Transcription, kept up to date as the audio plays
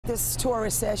This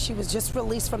tourist says she was just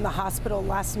released from the hospital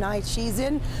last night. She's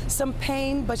in some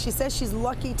pain, but she says she's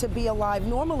lucky to be alive.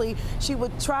 Normally, she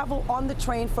would travel on the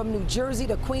train from New Jersey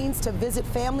to Queens to visit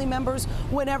family members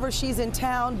whenever she's in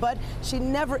town, but she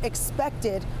never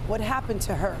expected what happened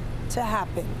to her to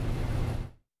happen.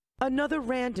 Another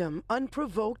random,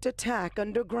 unprovoked attack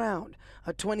underground.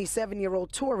 A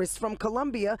 27-year-old tourist from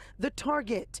Colombia, the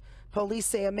target. Police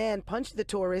say a man punched the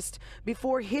tourist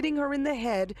before hitting her in the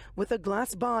head with a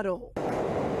glass bottle.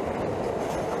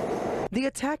 The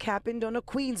attack happened on a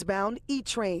Queens-bound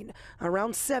E-train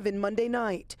around 7 Monday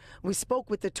night. We spoke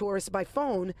with the tourist by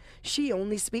phone. She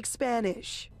only speaks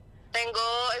Spanish.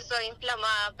 Estoy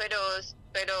inflamada,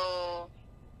 pero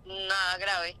nada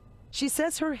grave. She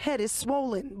says her head is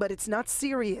swollen, but it's not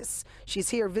serious.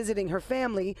 She's here visiting her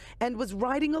family and was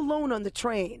riding alone on the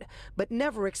train, but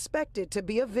never expected to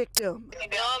be a victim.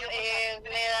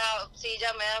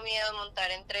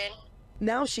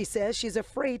 Now she says she's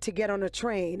afraid to get on a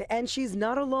train, and she's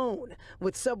not alone.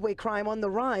 With subway crime on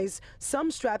the rise, some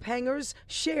strap hangers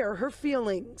share her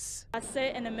feelings. I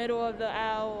sit in the middle of the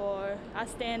aisle, or I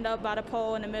stand up by the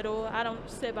pole in the middle. I don't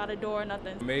sit by the door or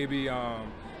nothing. Maybe a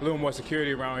little more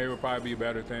security around here would probably be a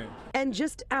better thing. And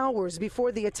just hours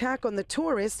before the attack on the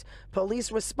tourist,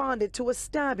 police responded to a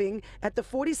stabbing at the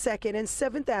 42nd and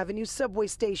 7th Avenue subway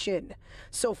station.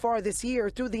 So far this year,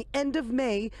 through the end of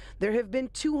May, there have been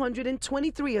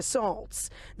 223 assaults.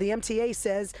 The MTA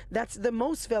says that's the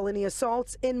most felony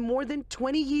assaults in more than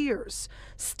 20 years.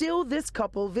 Still, this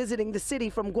couple visiting the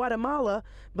city from Guatemala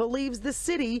believes the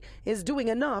city is doing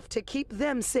enough to keep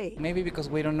them safe. Maybe because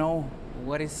we don't know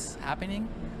what is happening,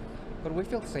 but we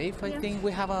feel safe. I think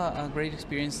we have a great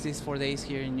experience these 4 days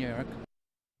here in New York.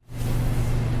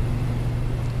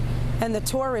 And the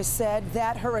tourist said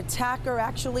that her attacker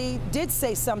actually did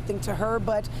say something to her,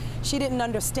 but she didn't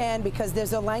understand because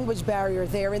there's a language barrier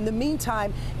there. In the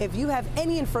meantime, if you have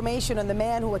any information on the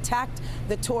man who attacked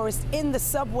the tourist in the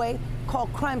subway, call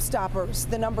Crime Stoppers.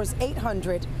 The number's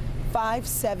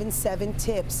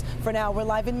 800-577-TIPS. For now, we're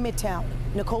live in Midtown.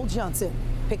 Nicole Johnson,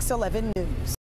 Pix 11 News.